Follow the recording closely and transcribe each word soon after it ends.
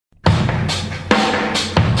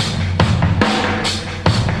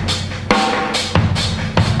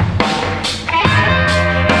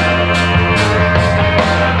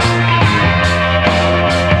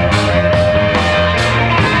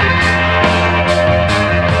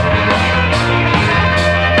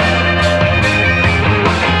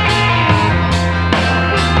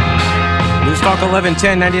Talk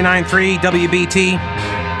 1110 99.3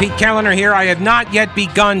 WBT. Pete Callender here. I have not yet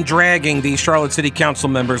begun dragging these Charlotte City Council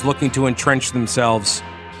members looking to entrench themselves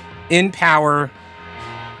in power,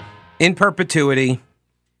 in perpetuity.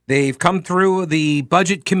 They've come through the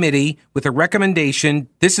budget committee with a recommendation.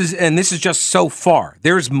 This is just so far.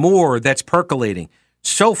 There's more that's percolating.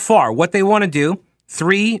 So far, what they want to do,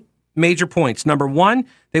 3 major points. Number 1,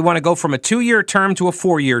 they want to go from a 2-year term to a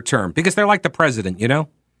 4-year term because they're like the president, you know?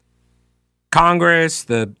 Congress,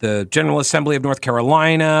 the General Assembly of North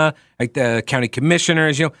Carolina, like the county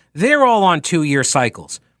commissioners, you know, they're all on 2-year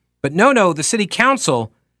cycles. But no, the city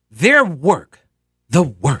council, their work, the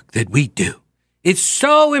work that we do, it's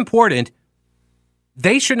so important.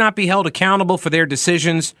 They should not be held accountable for their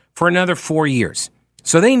decisions for another 4 years.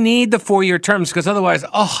 So they need the 4-year terms because otherwise,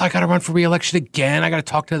 I got to run for re-election again. I got to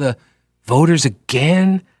talk to the voters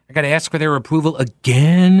again. I got to ask for their approval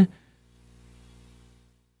again.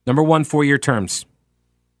 Number 1, 4-year terms.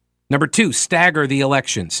 Number 2, stagger the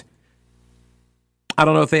elections. I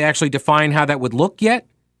don't know if they actually define how that would look yet,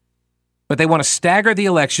 but they want to stagger the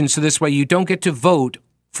elections so this way you don't get to vote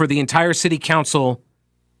for the entire city council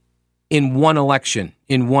in one election.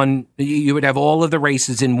 You would have all of the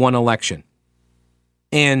races in one election.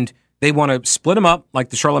 And they want to split them up like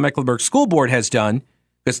the Charlotte-Mecklenburg School Board has done,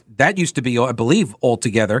 because that used to be, I believe, all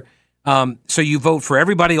together. So you vote for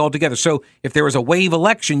everybody all together. So if there was a wave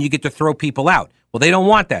election, you get to throw people out. Well, they don't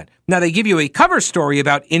want that. Now, they give you a cover story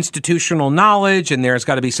about institutional knowledge, and there's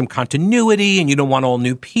got to be some continuity, and you don't want all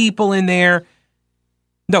new people in there.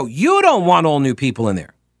 No, you don't want all new people in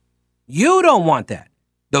there. You don't want that.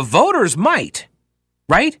 The voters might,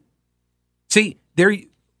 right? See, they're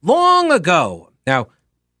long ago. Now,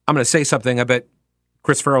 I'm going to say something. I bet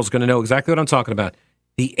Chris Farrell's going to know exactly what I'm talking about.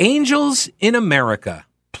 The Angels in America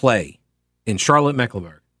play in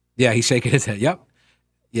Charlotte-Mecklenburg. Yeah, he's shaking his head. Yep.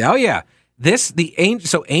 Yeah, oh yeah.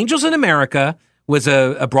 So Angels in America was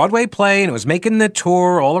a Broadway play, and it was making the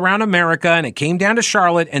tour all around America, and it came down to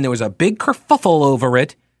Charlotte, and there was a big kerfuffle over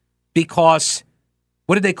it because,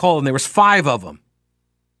 what did they call them? There was 5 of them.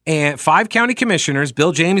 And 5 county commissioners,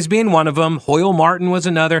 Bill James being one of them, Hoyle Martin was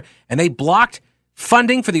another, and they blocked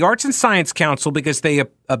funding for the Arts and Science Council because they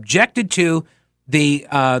objected to the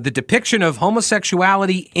depiction of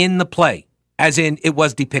homosexuality in the play, as in it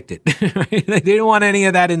was depicted. They didn't want any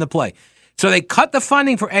of that in the play. So they cut the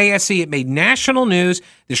funding for ASC. It made national news.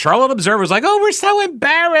 The Charlotte Observer was like, we're so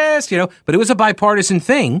embarrassed, you know, but it was a bipartisan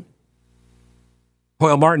thing.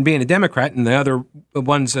 Hoyle Martin being a Democrat, and the other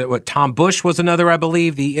ones, Tom Bush was another, I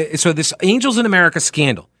believe. So this Angels in America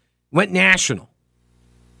scandal went national.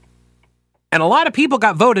 And a lot of people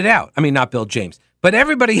got voted out. I mean, not Bill James. But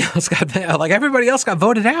everybody else got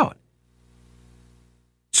voted out.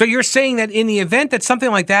 So you're saying that in the event that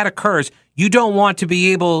something like that occurs, you don't want the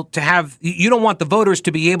voters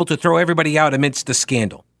to be able to throw everybody out amidst the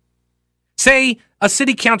scandal. Say a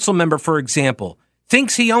city council member, for example,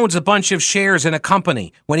 thinks he owns a bunch of shares in a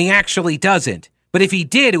company when he actually doesn't. But if he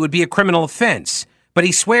did, it would be a criminal offense. But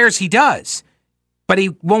he swears he does. But he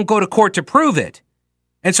won't go to court to prove it.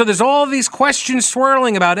 And so there's all these questions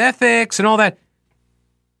swirling about ethics and all that.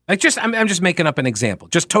 I'm just making up an example,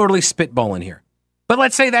 just totally spitballing here. But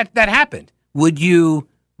let's say that happened. Would you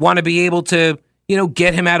want to be able to,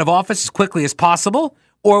 get him out of office as quickly as possible?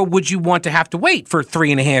 Or would you want to have to wait for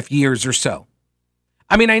 3.5 years or so?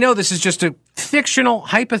 I mean, I know this is just a fictional,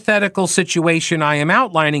 hypothetical situation I am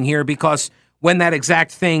outlining here because when that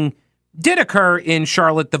exact thing did occur in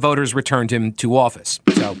Charlotte, the voters returned him to office.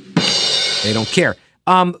 So they don't care.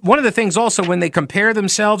 One of the things also, when they compare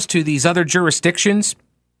themselves to these other jurisdictions,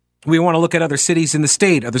 we want to look at other cities in the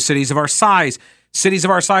state, other cities of our size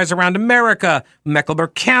around America,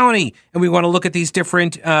 Mecklenburg County, and we want to look at these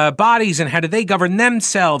different bodies and how do they govern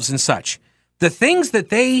themselves and such. The things that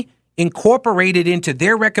they incorporated into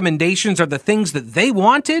their recommendations are the things that they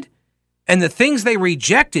wanted, and the things they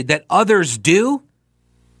rejected that others do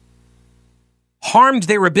harmed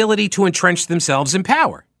their ability to entrench themselves in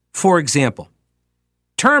power. For example,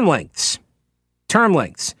 term lengths.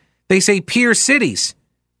 They say peer cities.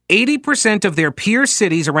 80% of their peer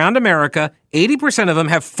cities around America, 80% of them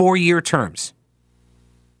have 4-year terms.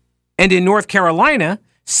 And in North Carolina,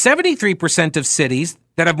 73% of cities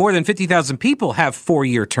that have more than 50,000 people have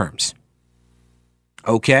 4-year terms.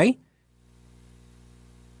 Okay.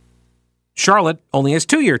 Charlotte only has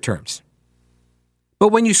 2-year terms. But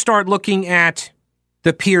when you start looking at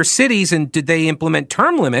the peer cities and did they implement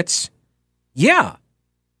term limits, yeah,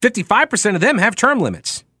 55% of them have term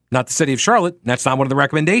limits. Not the city of Charlotte. That's not one of the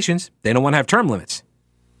recommendations. They don't want to have term limits.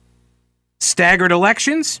 Staggered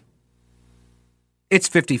elections, it's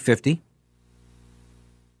 50-50.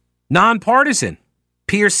 Nonpartisan.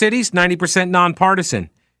 Peer cities, 90% nonpartisan.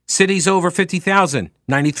 Cities over 50,000,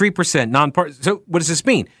 93% nonpartisan. So what does this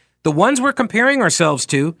mean? The ones we're comparing ourselves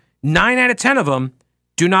to, 9 out of 10 of them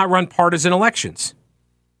do not run partisan elections.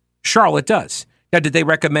 Charlotte does. Now, did they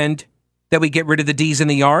recommend that we get rid of the Ds and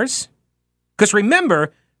the Rs? Because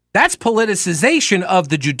remember, that's politicization of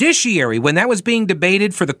the judiciary. When that was being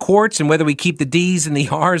debated for the courts and whether we keep the Ds and the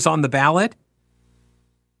Rs on the ballot,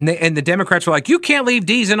 and the Democrats were like, you can't leave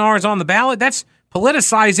Ds and Rs on the ballot. That's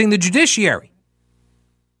politicizing the judiciary.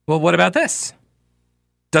 Well, what about this?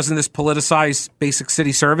 Doesn't this politicize basic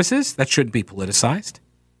city services? That shouldn't be politicized.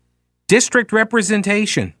 District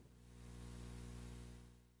representation.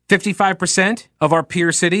 55% of our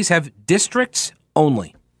peer cities have districts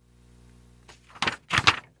only.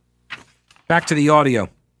 Back to the audio.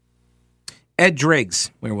 Ed Driggs,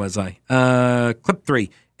 where was I? Clip 3.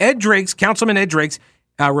 Ed Driggs, Councilman Ed Driggs,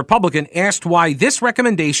 Republican, asked why this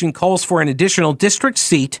recommendation calls for an additional district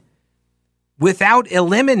seat without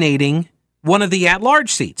eliminating one of the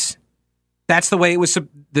at-large seats. That's the way it was.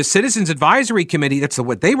 The Citizens Advisory Committee, that's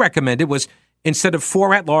what they recommended, was instead of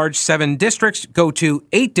 4 at-large, 7 districts, go to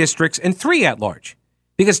 8 districts and 3 at-large.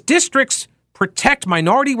 Because districts protect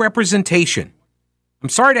minority representation. I'm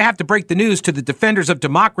sorry to have to break the news to the defenders of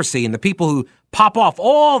democracy and the people who pop off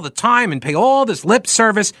all the time and pay all this lip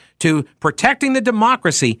service to protecting the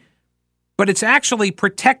democracy, but it's actually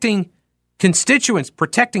protecting constituents,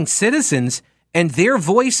 protecting citizens and their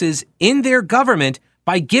voices in their government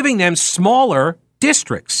by giving them smaller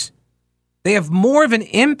districts. They have more of an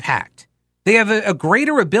impact. They have a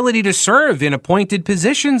greater ability to serve in appointed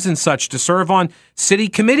positions and such, to serve on city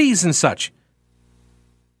committees and such.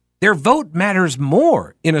 Their vote matters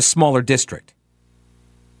more in a smaller district.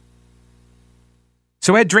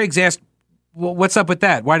 So Ed Driggs asked, well, what's up with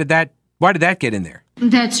that? Why did that get in there?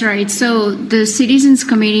 That's right. So the Citizens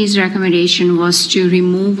Committee's recommendation was to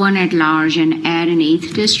remove 1 at large and add an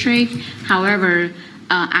 8th district. However,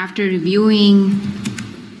 after reviewing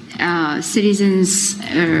Citizens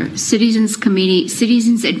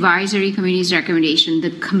Advisory Committee's recommendation,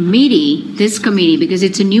 this committee, because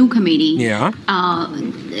it's a new committee,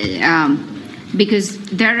 because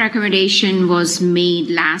their recommendation was made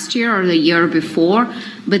last year or the year before,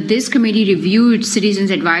 but this committee reviewed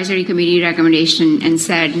Citizens Advisory Committee recommendation and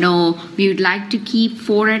said, no, we would like to keep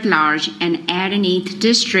 4 at large and add an 8th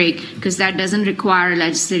district because that doesn't require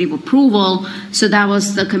legislative approval. So that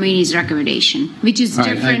was the committee's recommendation, which is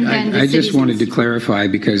different than the I just wanted to clarify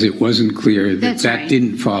because it wasn't clear that that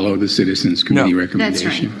didn't follow the Citizens Committee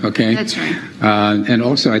recommendation. That's right. Okay? That's right. And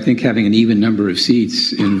also, I think having an even number of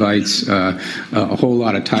seats invites a whole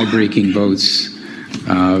lot of tie-breaking votes,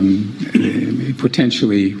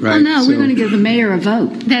 potentially, right? Oh, no, we're going to give the mayor a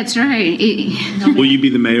vote. That's right. Will you be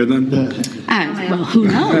the mayor then? Well, who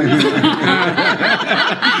knows?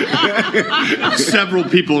 Several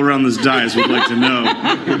people around this dais would like to know.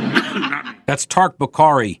 That's Tark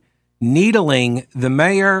Bukhari needling the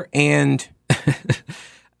mayor and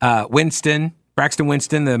Braxton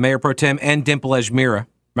Winston, the mayor pro tem, and Dimple Ejmira,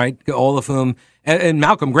 right? All of whom, and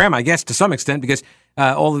Malcolm Graham, I guess, to some extent, because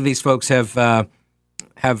all of these folks have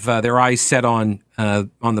their eyes set on the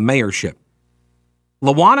mayorship.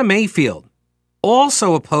 Lawana Mayfield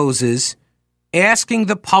also opposes asking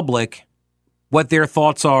the public what their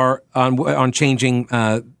thoughts are on changing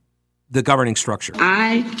the governing structure.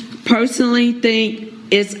 I personally think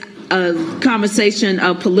it's a conversation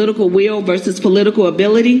of political will versus political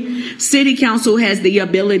ability. City Council has the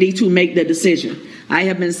ability to make the decision. I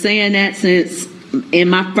have been saying that since in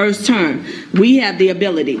my first term. We have the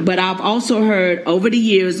ability, but I've also heard over the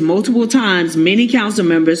years multiple times many council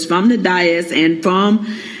members from the dais and from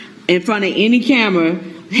in front of any camera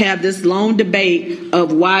have this long debate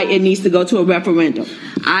of why it needs to go to a referendum.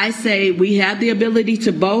 I say we have the ability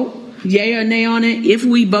to vote, yay or nay on it. If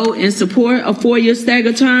we vote in support of 4-year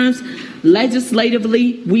staggered terms,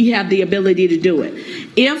 legislatively, we have the ability to do it.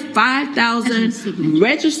 If 5,000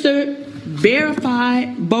 registered,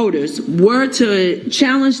 verified voters were to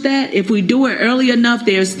challenge that, if we do it early enough,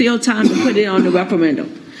 there's still time to put it on the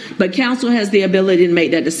referendum. But council has the ability to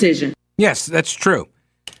make that decision. Yes, that's true.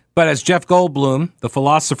 But as Jeff Goldblum, the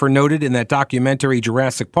philosopher, noted in that documentary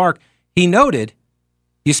Jurassic Park, he noted,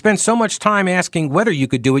 you spent so much time asking whether you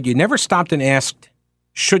could do it, you never stopped and asked,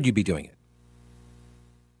 should you be doing it?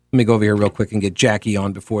 Let me go over here real quick and get Jackie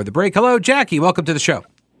on before the break. Hello, Jackie. Welcome to the show.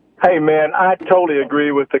 Hey, man, I totally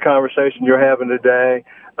agree with the conversation you're having today.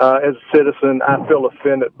 As a citizen, I feel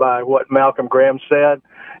offended by what Malcolm Graham said.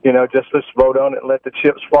 Just let's vote on it and let the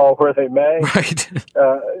chips fall where they may. Right.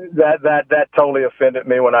 That totally offended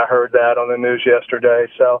me when I heard that on the news yesterday.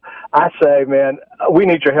 So I say, man, we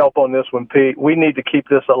need your help on this one, Pete. We need to keep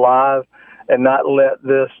this alive and not let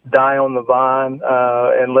this die on the vine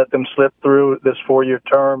and let them slip through this 4-year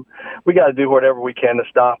term. We got to do whatever we can to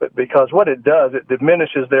stop it, because what it does, it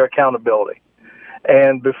diminishes their accountability.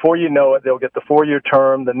 And before you know it, they'll get the 4-year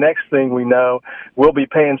term. The next thing we know, we'll be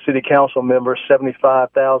paying city council members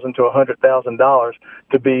 $75,000 to $100,000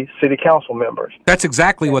 to be city council members. That's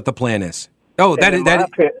exactly what the plan is.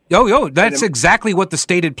 That's exactly what the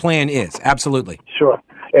stated plan is. Absolutely. Sure.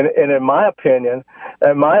 And in my opinion, a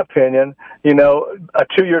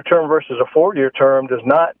 2-year term versus a 4-year term does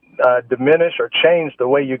not diminish or change the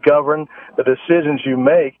way you govern, the decisions you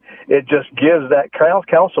make. It just gives that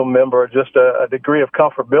council member just a degree of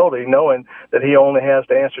comfortability, knowing that he only has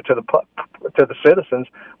to answer to the citizens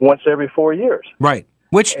once every 4 years. Right.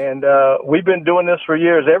 And we've been doing this for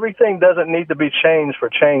years. Everything doesn't need to be changed for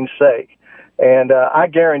change's sake. And I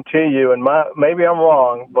guarantee you, and maybe I'm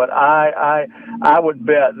wrong, but I would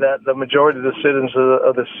bet that the majority of the citizens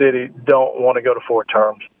of the city don't want to go to 4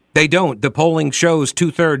 terms. They don't. The polling shows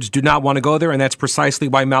 2/3 do not want to go there, and that's precisely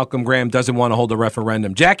why Malcolm Graham doesn't want to hold a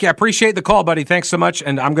referendum. Jackie, I appreciate the call, buddy. Thanks so much,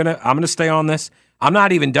 and I'm gonna stay on this. I'm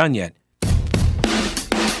not even done yet.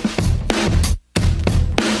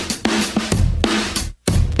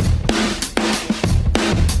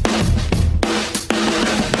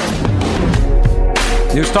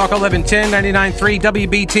 News Talk 1110 99.3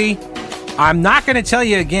 WBT. I'm not going to tell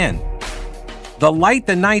you again. The Light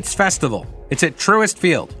the Nights Festival. It's at Truist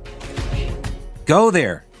Field. Go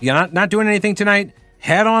there. You're not doing anything tonight.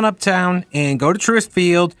 Head on uptown and go to Truist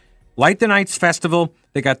Field. Light the Nights Festival.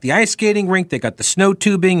 They got the ice skating rink. They got the snow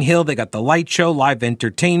tubing hill. They got the light show, live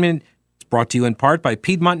entertainment. It's brought to you in part by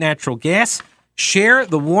Piedmont Natural Gas. Share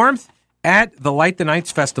the warmth at the Light the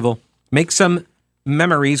Nights Festival. Make some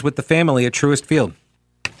memories with the family at Truist Field.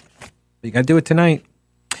 You got to do it tonight.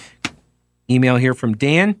 Email here from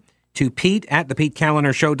Dan to Pete at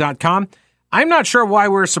thePeteCallenderShow.com. I'm not sure why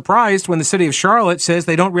we're surprised when the city of Charlotte says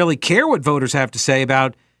they don't really care what voters have to say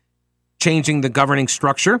about changing the governing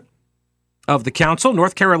structure of the council.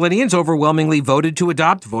 North Carolinians overwhelmingly voted to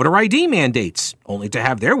adopt voter ID mandates, only to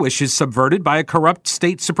have their wishes subverted by a corrupt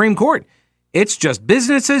state Supreme Court. It's just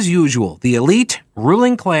business as usual. The elite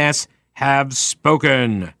ruling class have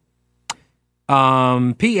spoken.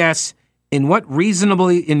 P.S. In what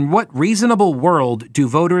reasonable world do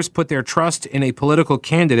voters put their trust in a political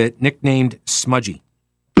candidate nicknamed Smudgy?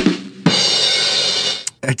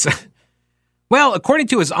 Well, according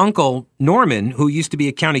to his uncle Norman, who used to be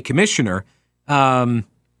a county commissioner,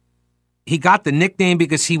 he got the nickname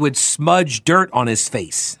because he would smudge dirt on his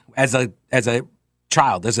face as a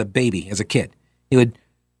child, as a baby, as a kid.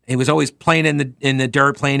 He was always playing in the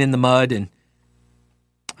dirt, playing in the mud, and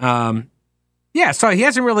so he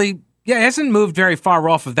hasn't moved very far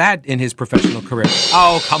off of that in his professional career.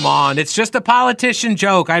 Oh, come on. It's just a politician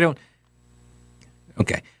joke.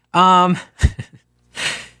 Okay.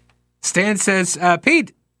 Stan says,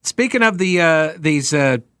 Pete, speaking of these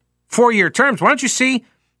 4-year terms, why don't you see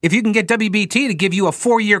if you can get WBT to give you a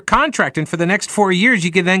 4-year contract, and for the next 4 years, you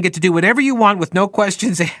can then get to do whatever you want with no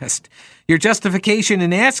questions asked. Your justification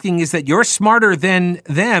in asking is that you're smarter than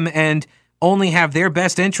them and only have their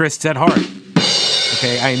best interests at heart.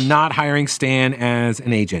 Okay, I'm not hiring Stan as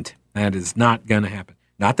an agent. That is not going to happen.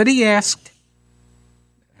 Not that he asked.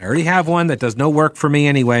 I already have one that does no work for me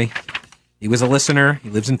anyway. He was a listener. He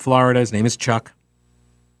lives in Florida. His name is Chuck.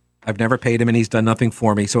 I've never paid him, and he's done nothing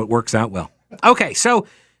for me, so it works out well. Okay, so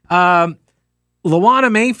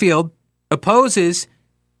Lawana Mayfield opposes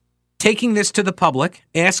taking this to the public,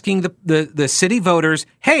 asking the city voters,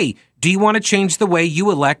 hey, do you want to change the way you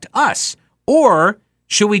elect us? Or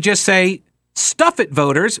should we just say, stuff it,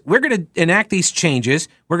 voters. We're going to enact these changes.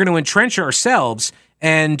 We're going to entrench ourselves.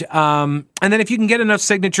 And then if you can get enough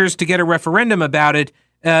signatures to get a referendum about it,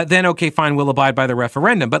 then, okay, fine, we'll abide by the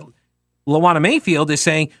referendum. But Lawana Mayfield is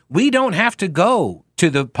saying we don't have to go to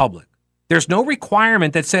the public. There's no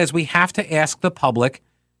requirement that says we have to ask the public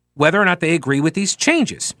whether or not they agree with these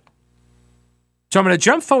changes. So I'm going to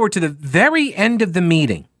jump forward to the very end of the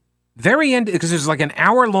meeting. Very end, because there's like an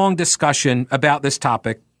hour-long discussion about this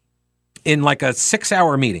topic in like a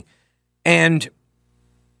 6-hour meeting. And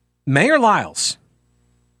Mayor Lyles,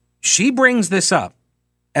 she brings this up.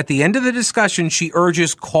 At the end of the discussion, she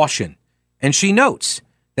urges caution. And she notes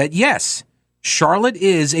that, yes, Charlotte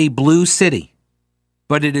is a blue city,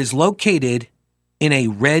 but it is located in a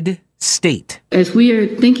red state. As we are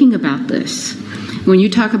thinking about this, when you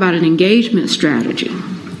talk about an engagement strategy,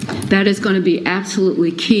 that is going to be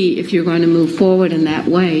absolutely key if you're going to move forward in that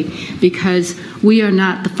way, because we are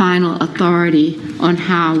not the final authority on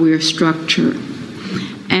how we're structured.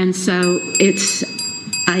 And so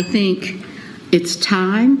I think it's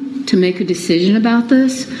time to make a decision about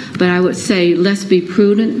this, but I would say let's be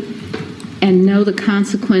prudent and know the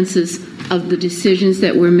consequences of the decisions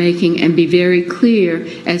that we're making and be very clear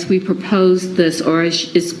as we propose this, or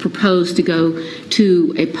as it's proposed to go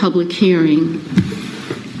to a public hearing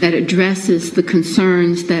that addresses the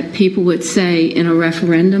concerns that people would say in a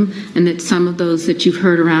referendum, and that some of those that you've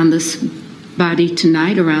heard around this body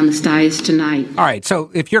tonight, around this dais tonight. All right, so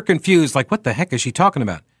if you're confused, like, what the heck is she talking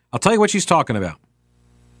about? I'll tell you what she's talking about.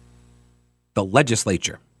 The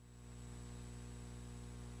legislature.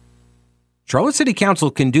 Charlotte City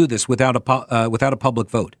Council can do this without a public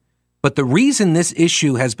vote. But the reason this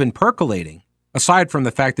issue has been percolating, aside from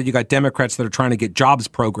the fact that you got Democrats that are trying to get jobs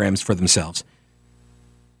programs for themselves,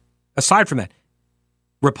 aside from that,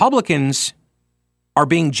 Republicans are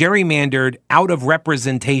being gerrymandered out of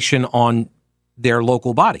representation on their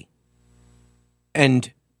local body.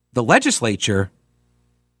 And the legislature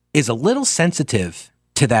is a little sensitive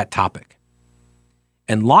to that topic.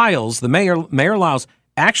 And Lyles, the Mayor Lyles,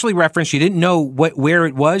 actually referenced, she didn't know where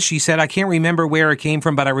it was. She said, I can't remember where it came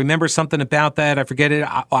from, but I remember something about that. I forget it.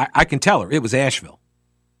 I can tell her. It was Asheville.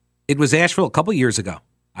 It was Asheville a couple years ago.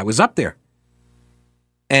 I was up there.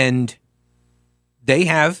 And they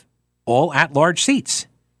have all at-large seats.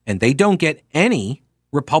 And they don't get any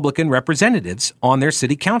Republican representatives on their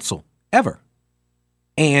city council, ever.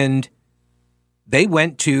 And they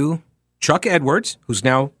went to Chuck Edwards, who's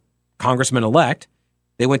now Congressman-elect.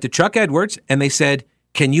 They went to Chuck Edwards and they said,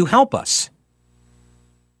 can you help us?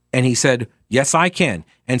 And he said, yes, I can.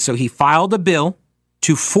 And so he filed a bill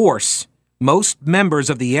to force most members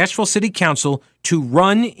of the Asheville City Council to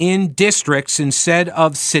run in districts instead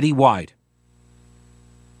of citywide.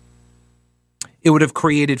 It would have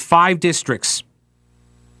created 5 districts.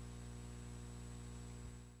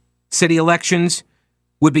 City elections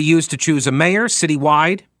would be used to choose a mayor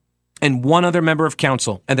citywide and 1 other member of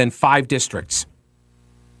council, and then 5 districts.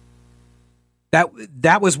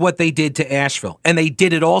 That was what they did to Asheville. And they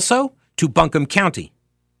did it also to Buncombe County,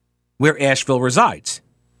 where Asheville resides.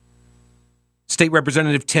 State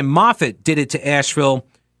Representative Tim Moffitt did it to Asheville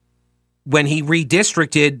when he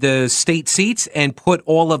redistricted the state seats and put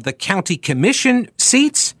all of the county commission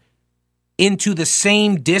seats into the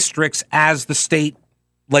same districts as the state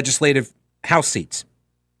legislative house seats.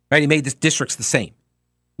 Right? He made the districts the same.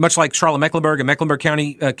 Much like Charlotte-Mecklenburg and Mecklenburg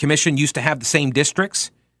County Commission used to have the same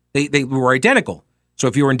districts. They were identical. So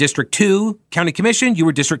if you were in District 2 County Commission, you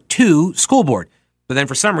were District 2 School Board. But then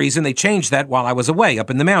for some reason, they changed that while I was away up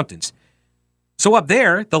in the mountains. So up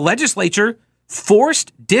there, the legislature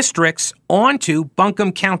forced districts onto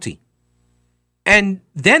Buncombe County. And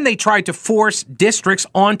then they tried to force districts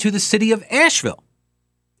onto the city of Asheville.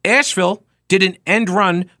 Asheville did an end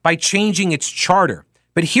run by changing its charter.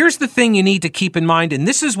 But here's the thing you need to keep in mind, and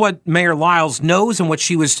this is what Mayor Lyles knows and what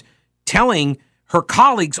she was telling her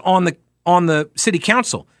colleagues on the city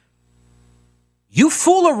council. You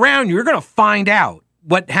fool around, you're going to find out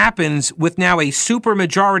what happens with now a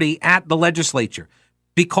supermajority at the legislature,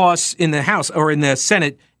 because in the House or in the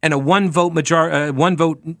Senate, and a one vote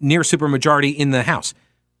near supermajority in the House,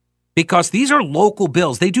 because these are local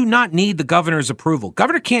bills. They do not need the governor's approval.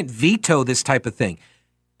 Governor can't veto this type of thing.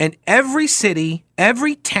 And every city,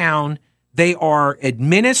 every town, they are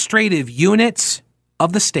administrative units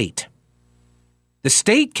of the state. The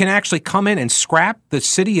state can actually come in and scrap the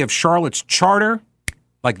city of Charlotte's charter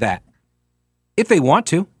like that, if they want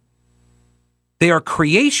to. They are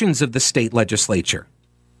creations of the state legislature.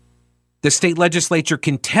 The state legislature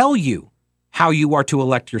can tell you how you are to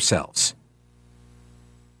elect yourselves.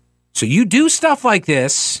 So you do stuff like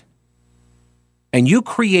this, and you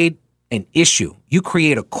create an issue. You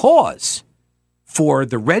create a cause for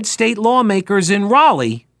the red state lawmakers in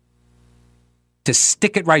Raleigh to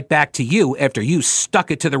stick it right back to you after you stuck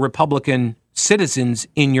it to the Republican citizens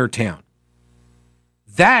in your town.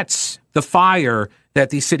 That's the fire that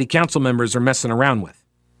these city council members are messing around with.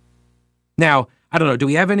 Now, I don't know, do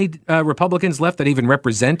we have any Republicans left that even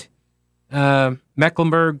represent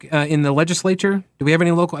Mecklenburg in the legislature? Do we have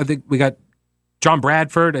any local? I think we got John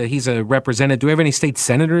Bradford. He's a representative. Do we have any state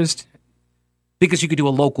senators? Because you could do a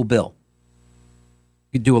local bill.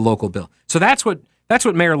 You could do a local bill. So that's what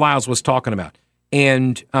Mayor Lyles was talking about.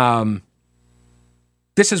 And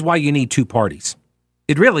this is why you need 2 parties.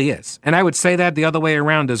 It really is. And I would say that the other way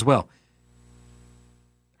around as well.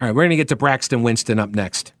 All right, we're going to get to Braxton Winston up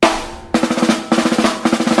next.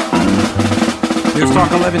 News Talk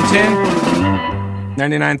 1110,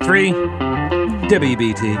 99.3,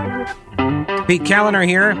 WBT. Pete Callender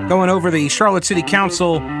here, going over the Charlotte City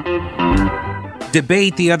Council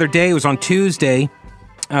debate the other day. It was on Tuesday.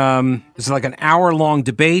 This is like an hour-long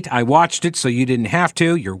debate. I watched it, so you didn't have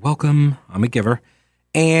to. You're welcome. I'm a giver.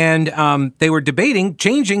 And they were debating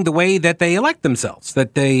changing the way that they elect themselves,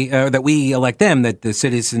 that we elect them, that the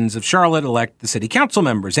citizens of Charlotte elect the city council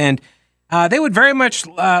members. And they would very much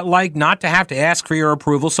like not to have to ask for your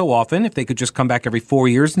approval so often, if they could just come back every 4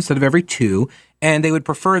 years instead of every 2. And they would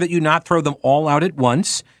prefer that you not throw them all out at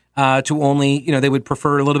once, to only, they would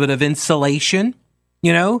prefer a little bit of insulation,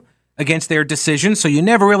 against their decisions. So you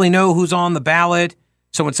never really know who's on the ballot.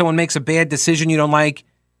 So when someone makes a bad decision you don't like,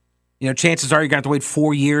 chances are you're going to have to wait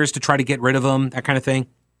 4 years to try to get rid of them, that kind of thing.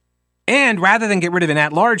 And rather than get rid of an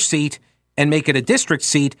at-large seat and make it a district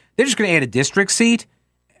seat, they're just going to add a district seat.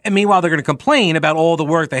 And meanwhile, they're going to complain about all the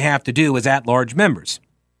work they have to do as at-large members.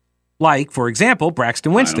 Like, for example,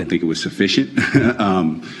 Braxton Winston. I don't think it was sufficient.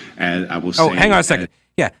 And I will say... Oh, hang on a second.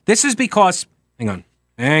 Yeah, this is because... Hang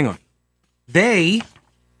on.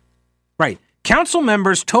 Council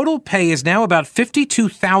members' total pay is now about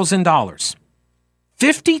 $52,000.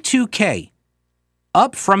 $52K,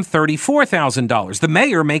 up from $34,000. The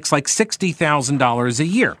mayor makes like $60,000 a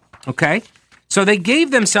year, okay? So they gave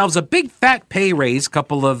themselves a big fat pay raise a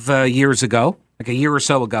couple of years ago, like a year or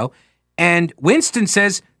so ago, and Winston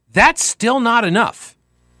says that's still not enough.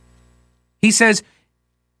 He says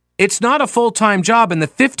it's not a full-time job, and the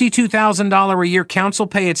 $52,000 a year council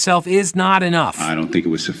pay itself is not enough. I don't think it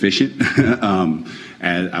was sufficient.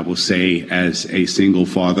 And I will say, as a single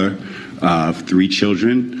father of 3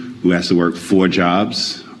 children who has to work 4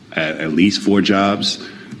 jobs, at least 4 jobs,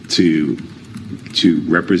 to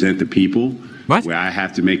represent the people, where I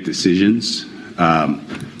have to make decisions,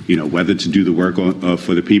 whether to do the work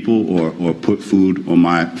for the people or put food on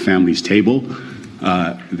my family's table,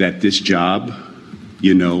 that this job,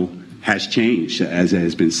 has changed, as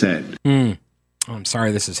has been said. Oh, I'm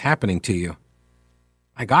sorry this is happening to you.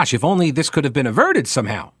 My gosh, if only this could have been averted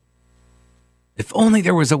somehow. If only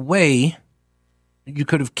there was a way you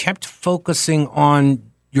could have kept focusing on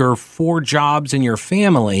your 4 jobs and your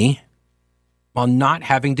family while not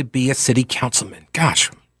having to be a city councilman.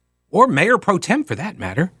 Gosh, or mayor pro tem for that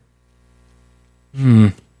matter.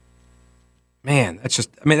 Man,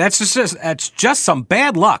 that's just some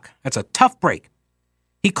bad luck. That's a tough break.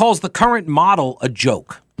 He calls the current model a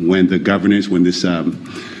joke. When this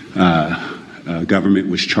government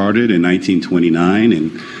was chartered in 1929,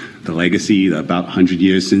 and the legacy about 100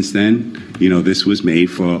 years since then, this was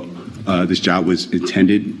made for, this job was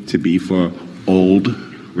intended to be for old,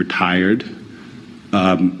 retired,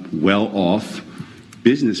 well-off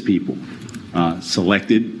business people,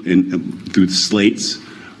 selected through the slates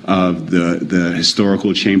of the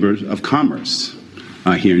Historical Chamber of Commerce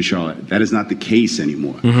here in Charlotte. That is not the case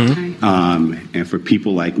anymore. Mm-hmm. And for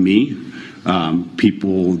people like me,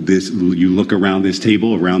 you look around this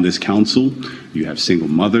table, around this council, you have single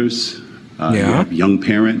mothers, you have young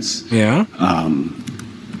parents. Yeah.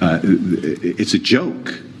 It's a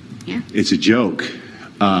joke. Yeah. It's a joke,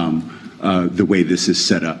 the way this is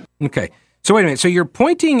set up. Okay. So wait a minute. So you're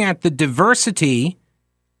pointing at the diversity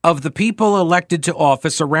of the people elected to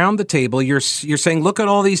office around the table. You're saying, look at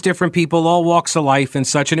all these different people, all walks of life and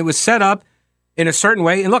such, and it was set up in a certain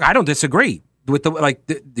way. And look, I don't disagree with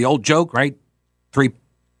the old joke, right?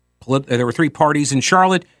 There were 3 parties in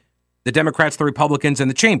Charlotte: the Democrats, the Republicans, and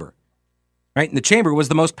the Chamber, right? And the Chamber was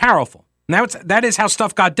the most powerful. And that is how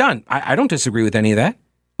stuff got done. I don't disagree with any of that.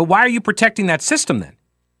 But why are you protecting that system then?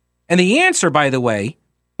 And the answer, by the way,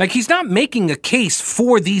 he's not making a case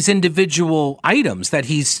for these individual items that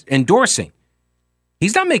he's endorsing.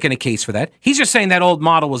 He's not making a case for that. He's just saying that old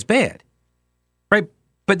model was bad, right?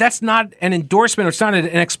 But that's not an endorsement, or it's not an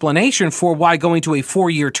explanation for why going to a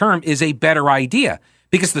 4-year term is a better idea.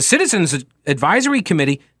 Because the Citizens Advisory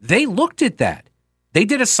Committee, they looked at that. They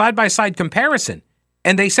did a side-by-side comparison.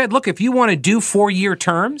 And they said, look, if you want to do 4-year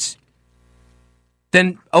terms,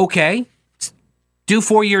 then okay, do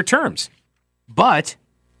 4-year terms. But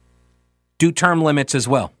do term limits as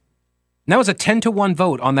well. And that was a 10-1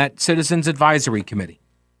 vote on that Citizens Advisory Committee.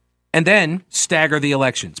 And then stagger the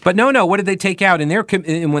elections. But no, what did they take out?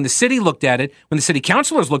 And when the city looked at it, when the city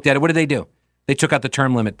councilors looked at it, what did they do? They took out the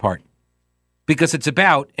term limit part. Because it's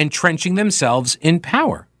about entrenching themselves in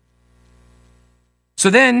power. So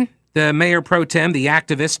then the mayor pro tem, the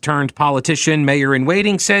activist turned politician, mayor in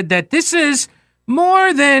waiting, said that this is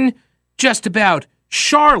more than just about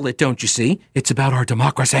Charlotte, don't you see? It's about our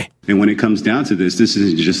democracy. And when it comes down to this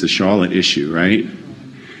isn't just a Charlotte issue, right?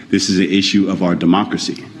 This is an issue of our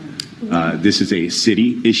democracy. This is a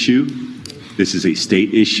city issue. This is a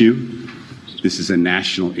state issue. This is a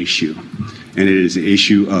national issue. And it is an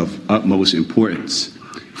issue of utmost importance.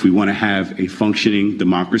 If we want to have a functioning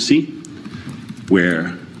democracy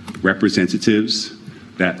where representatives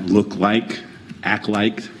that look like, act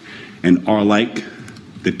like, and are like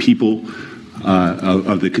the people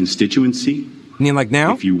of the constituency. You mean like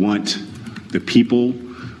now? If you want the people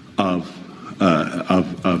of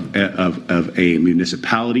a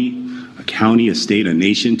municipality, a county, a state, a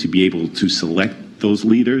nation to be able to select those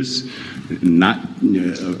leaders, not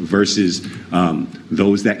versus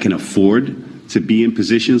those that can afford to be in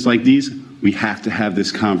positions like these, we have to have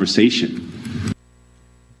this conversation.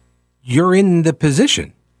 You're in the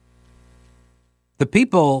position. The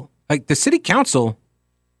people, like the city council,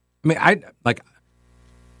 I mean, I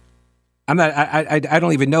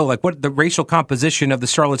don't even know like what the racial composition of the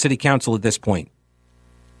Charlotte City Council at this point.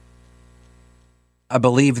 I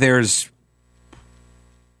believe there's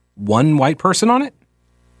one white person on it.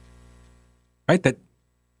 Right? That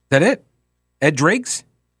it? Ed Driggs?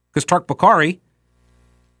 Because Tark Bakari,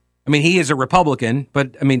 I mean, he is a Republican,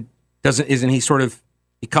 but I mean, isn't he sort of,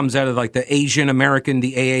 he comes out of like the Asian American,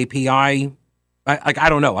 the AAPI. I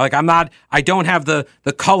don't know. Like I don't have the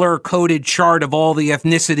color coded chart of all the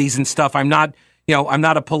ethnicities and stuff. I'm not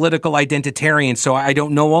a political identitarian, so I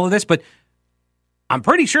don't know all of this, but I'm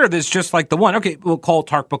pretty sure there's just like the one. Okay, we'll call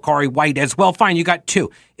Tark Bakari white as well. Fine, you got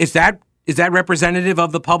two. Is that representative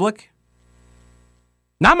of the public?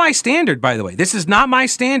 Not my standard, by the way. This is not my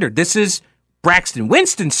standard. This is Braxton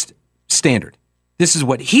Winston's standard. This is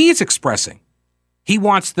what he's expressing. He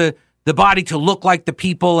wants the body to look like the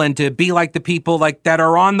people and to be like the people like that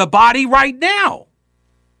are on the body right now.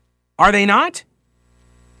 Are they not?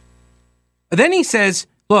 Then he says,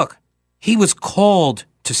 look, he was called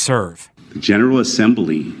to serve. The General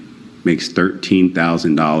Assembly makes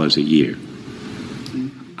 $13,000 a year.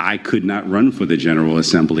 I could not run for the General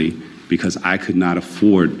Assembly because I could not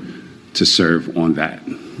afford to serve on that.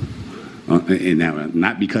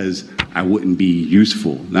 Not because I wouldn't be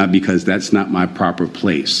useful, not because that's not my proper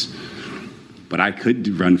place. But I could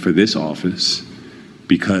run for this office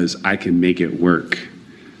because I can make it work.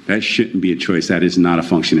 That shouldn't be a choice. That is not a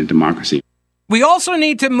functioning democracy. We also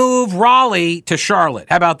need to move Raleigh to Charlotte.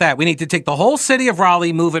 How about that? We need to take the whole city of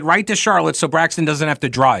Raleigh, move it right to Charlotte so Braxton doesn't have to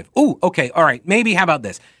drive. Ooh, okay, all right. Maybe how about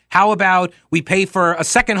this? How about we pay for a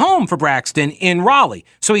second home for Braxton in Raleigh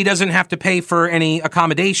so he doesn't have to pay for any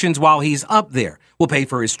accommodations while he's up there? We'll pay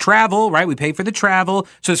for his travel, right? We pay for the travel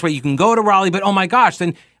so this way you can go to Raleigh. But oh my gosh,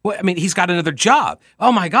 then he's got another job.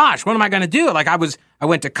 Oh my gosh, what am I going to do? Like I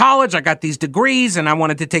went to college, I got these degrees, and I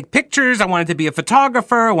wanted to take pictures. I wanted to be a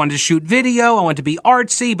photographer. I wanted to shoot video. I wanted to be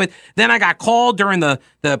artsy. But then I got called during the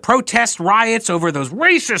protest riots over those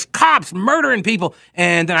racist cops murdering people.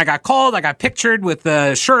 And then I got called. I got pictured with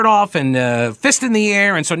the shirt off and fist in the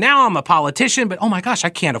air. And so now I'm a politician. But oh my gosh, I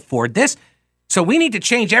can't afford this. So we need to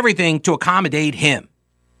change everything to accommodate him.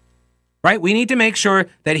 Right? We need to make sure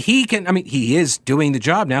that he can, he is doing the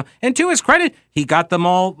job now. And to his credit, he got them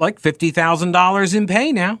all like $50,000 in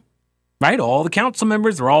pay now. Right? All the council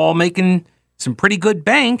members, they're all making some pretty good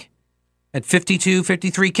bank at $52,000,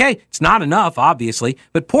 $53,000. It's not enough, obviously.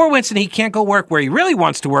 But poor Winston, he can't go work where he really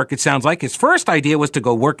wants to work, it sounds like. His first idea was to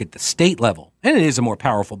go work at the state level. And it is a more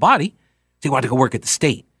powerful body. So he wanted to go work at the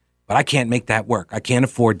state. But I can't make that work. I can't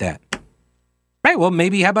afford that. Right? Well,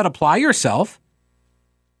 maybe how about apply yourself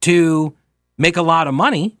to make a lot of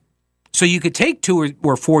money so you could take 2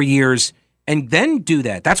 or 4 years and then do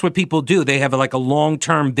that. That's what people do. They have like a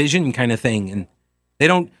long-term vision kind of thing, and they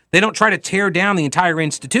don't try to tear down the entire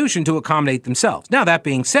institution to accommodate themselves. Now, that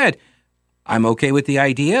being said, I'm okay with the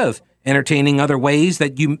idea of entertaining other ways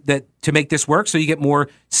that to make this work so you get more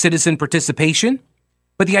citizen participation.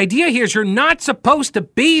 But the idea here is you're not supposed to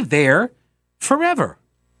be there forever.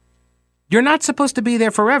 You're not supposed to be there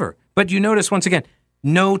forever. But you notice, once again,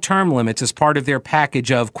 no term limits as part of their package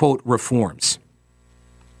of, quote, reforms.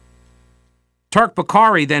 Tark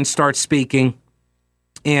Bakari then starts speaking,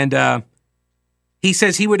 and he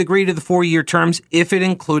says he would agree to the 4-year terms if it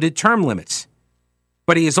included term limits.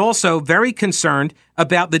 But he is also very concerned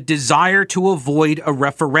about the desire to avoid a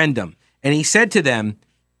referendum. And he said to them,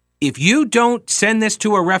 if you don't send this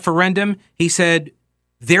to a referendum, he said,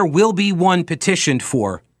 there will be one petitioned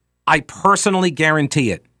for. I personally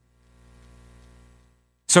guarantee it.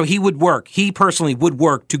 So he personally would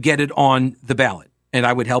work to get it on the ballot, and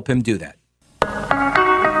I would help him do that.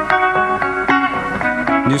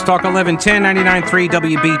 News Talk 1110, 99.3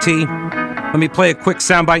 WBT. Let me play a quick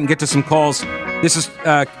soundbite and get to some calls. This is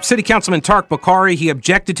City Councilman Tark Bokhari. He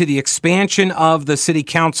objected to the expansion of the City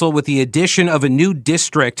Council with the addition of a new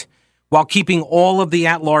district while keeping all of the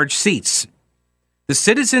at-large seats. The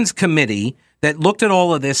Citizens Committee that looked at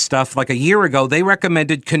all of this stuff like a year ago, they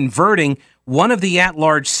recommended converting one of the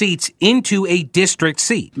at-large seats into a district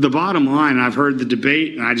seat. The bottom line, I've heard the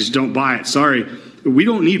debate, and I just don't buy it. Sorry. We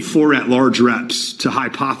don't need 4 at-large reps to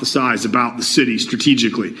hypothesize about the city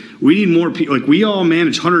strategically. We need more people. Like, we all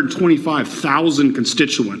manage 125,000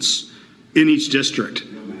 constituents in each district,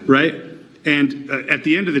 right? And at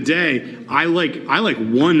the end of the day, I like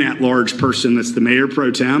one at-large person that's the mayor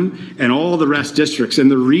pro tem and all the rest districts.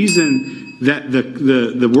 And the reason that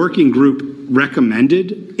the working group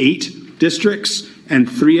recommended 8 districts and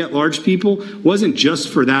 3 at-large people wasn't just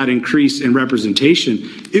for that increase in representation.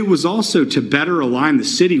 It was also to better align the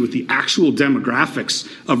city with the actual demographics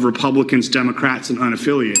of Republicans, Democrats, and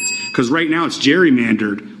unaffiliated. Because right now it's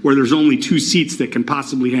gerrymandered where there's only 2 seats that can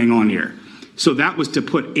possibly hang on here. So that was to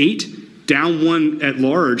put 8 down 1 at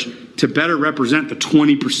large to better represent the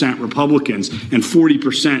 20% Republicans and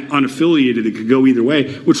 40% unaffiliated that could go either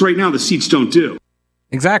way, which right now the seats don't do.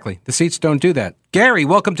 Exactly. The seats don't do that. Gary,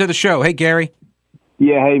 welcome to the show. Hey, Gary.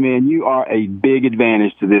 Yeah, hey, man, you are a big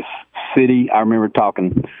advantage to this city. I remember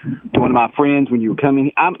talking to one of my friends when you were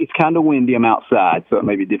coming. It's kind of windy. I'm outside, so it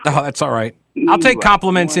may be different. Oh, that's all right. I'll take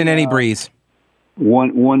compliments in any breeze.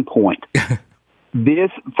 One point. This,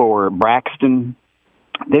 for Braxton,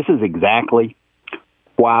 this is exactly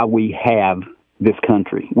why we have this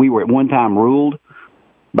country. We were at one time ruled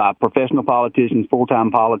by professional politicians, full-time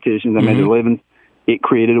politicians that made their livings. It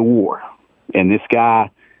created a war. And this guy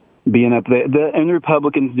being up there, and the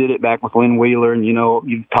Republicans did it back with Lynn Wheeler, and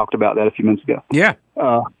you talked about that a few minutes ago. Yeah.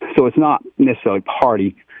 So it's not necessarily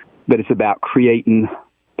party, but it's about creating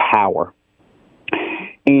power.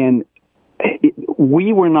 And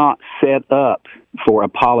we were not set up for a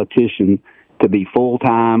politician to be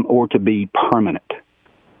full-time or to be permanent.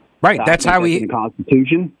 Right, that's how we... in the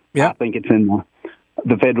Constitution. Yeah. I think it's in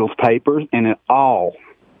the Federalist Papers, and in all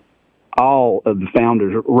of the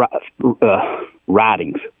founders'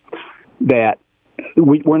 writings, that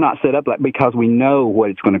we're not set up like because we know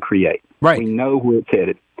what it's going to create. Right. We know where it's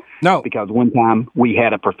headed. No. Because one time we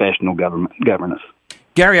had a professional governance.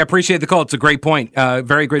 Gary, I appreciate the call. It's a great point.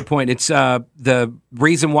 Very great point. It's the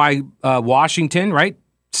reason why Washington, right,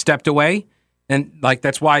 stepped away. And,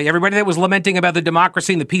 that's why everybody that was lamenting about the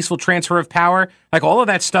democracy and the peaceful transfer of power, all of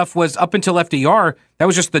that stuff was up until FDR. That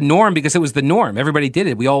was just the norm because it was the norm. Everybody did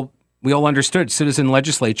it. We all understood citizen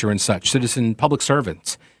legislature and such, citizen public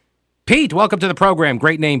servants. Pete, welcome to the program.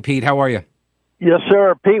 Great name, Pete. How are you? Yes,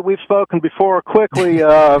 sir. Pete, we've spoken before. Quickly,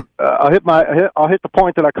 I'll hit the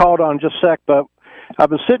point that I called on in just a sec, but I've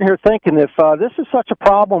been sitting here thinking if this is such a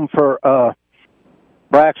problem for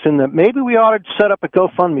Braxton that maybe we ought to set up a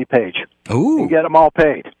GoFundMe page and get them all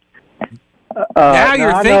paid. Now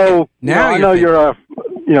you're thinking. I know you're a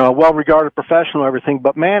well-regarded professional and everything,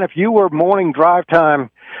 but man, if you were morning drive time,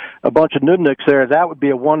 a bunch of nudniks there, that would be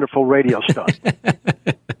a wonderful radio stunt.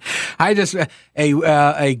 I just a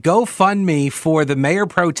GoFundMe for the mayor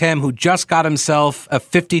pro tem who just got himself a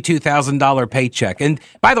 $52,000 paycheck. And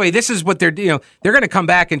by the way, this is what they're they're going to come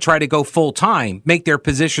back and try to go full time, make their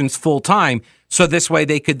positions full time. So this way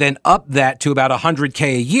they could then up that to about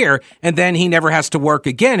 $100K a year, and then he never has to work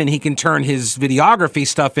again, and he can turn his videography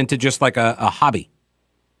stuff into just like a hobby.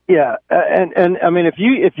 Yeah, and I mean, if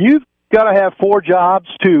you've got to have 4 jobs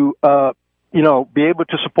to be able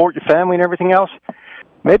to support your family and everything else,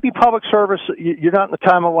 maybe public service. You're not in the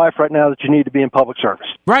time of life right now that you need to be in public service.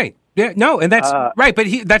 Right. Yeah. No, and that's right. But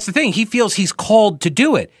that's the thing. He feels he's called to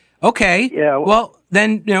do it. Okay. Yeah. Well,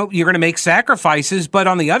 then, you're going to make sacrifices. But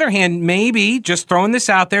on the other hand, maybe just throwing this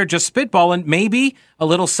out there, just spitballing, maybe a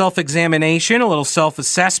little self-examination, a little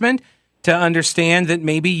self-assessment to understand that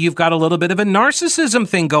maybe you've got a little bit of a narcissism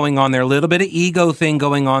thing going on there, a little bit of ego thing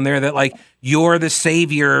going on there that you're the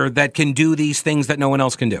savior that can do these things that no one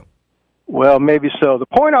else can do. Well, maybe so. The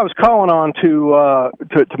point I was calling on to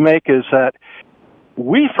make is that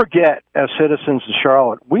we forget, as citizens of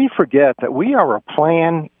Charlotte, we forget that we are a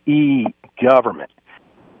Plan E government.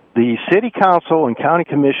 The city council and county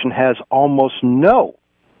commission has almost no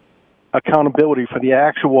accountability for the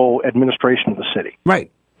actual administration of the city.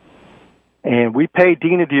 Right. And we paid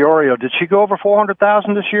Dina DiOrio. Did she go over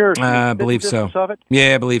 $400,000 this year? I believe so. Of it?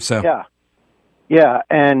 Yeah, I believe so. Yeah,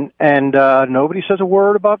 and nobody says a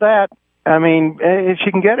word about that. I mean, if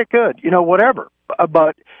she can get it, good. Whatever.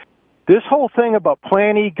 But this whole thing about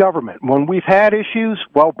Plan E government, when we've had issues,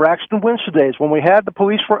 well, Braxton Wednesdays, when we had the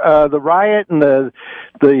police for the riot and the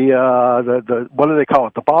what do they call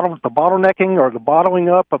it, the bottlenecking or the bottling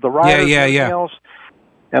up of the rioters and everything else,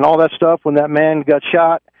 and all that stuff. When that man got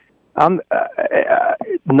shot, none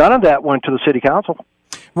of that went to the city council.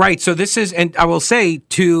 Right. So this is, and I will say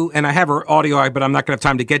and I have her audio, but I'm not going to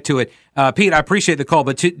have time to get to it. Pete, I appreciate the call,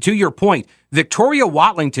 but to your point, Victoria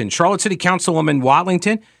Watlington, Charlotte City Councilwoman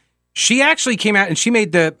Watlington, she actually came out and she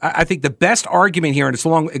made I think the best argument here, and it's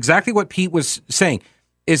along exactly what Pete was saying,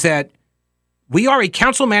 is that we are a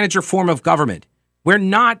council manager form of government. We're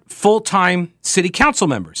not full-time city council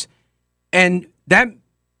members. And that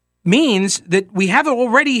means that we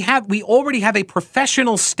already have a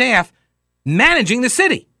professional staff managing the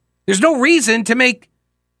city. There's no reason to make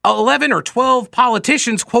 11 or 12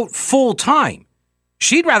 politicians, quote, full-time.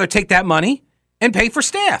 She'd rather take that money and pay for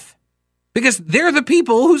staff because they're the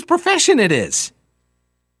people whose profession it is.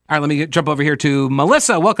 All right, let me jump over here to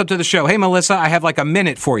Melissa. Welcome to the show. Hey, Melissa, I have like a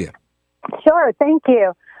minute for you. Sure, thank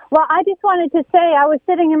you. Well, I just wanted to say I was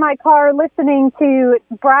sitting in my car listening to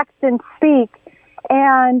Braxton speak,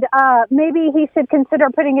 and maybe he should consider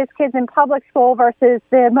putting his kids in public school versus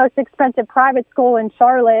the most expensive private school in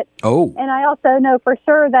Charlotte. Oh. And I also know for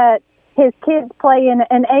sure that his kids play in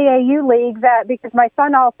an AAU league because my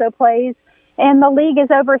son also plays, and the league is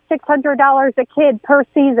over $600 a kid per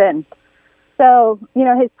season. So,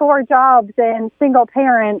 his 4 jobs and single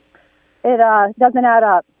parent, it doesn't add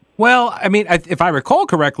up. Well, I mean, if I recall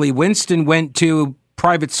correctly, Winston went to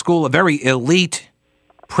private school, a very elite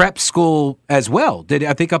prep school as well.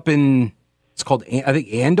 It's called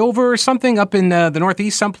Andover or something up in the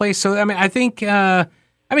Northeast someplace. So, I mean, I think,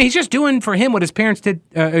 he's just doing for him what his parents did,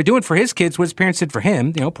 doing for his kids what his parents did for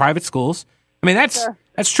him, private schools. I mean, that's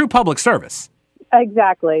true public service.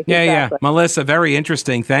 Exactly. Yeah. Melissa, very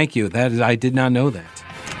interesting. Thank you. I did not know that.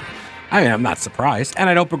 I mean, I'm not surprised. And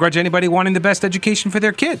I don't begrudge anybody wanting the best education for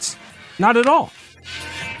their kids. Not at all.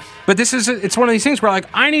 But it's one of these things where,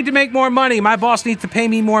 I need to make more money. My boss needs to pay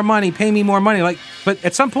me more money. But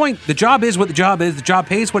at some point, the job is what the job is. The job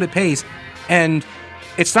pays what it pays. And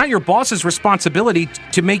it's not your boss's responsibility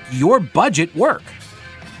to make your budget work.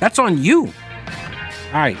 That's on you.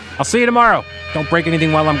 All right. I'll see you tomorrow. Don't break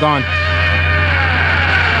anything while I'm gone.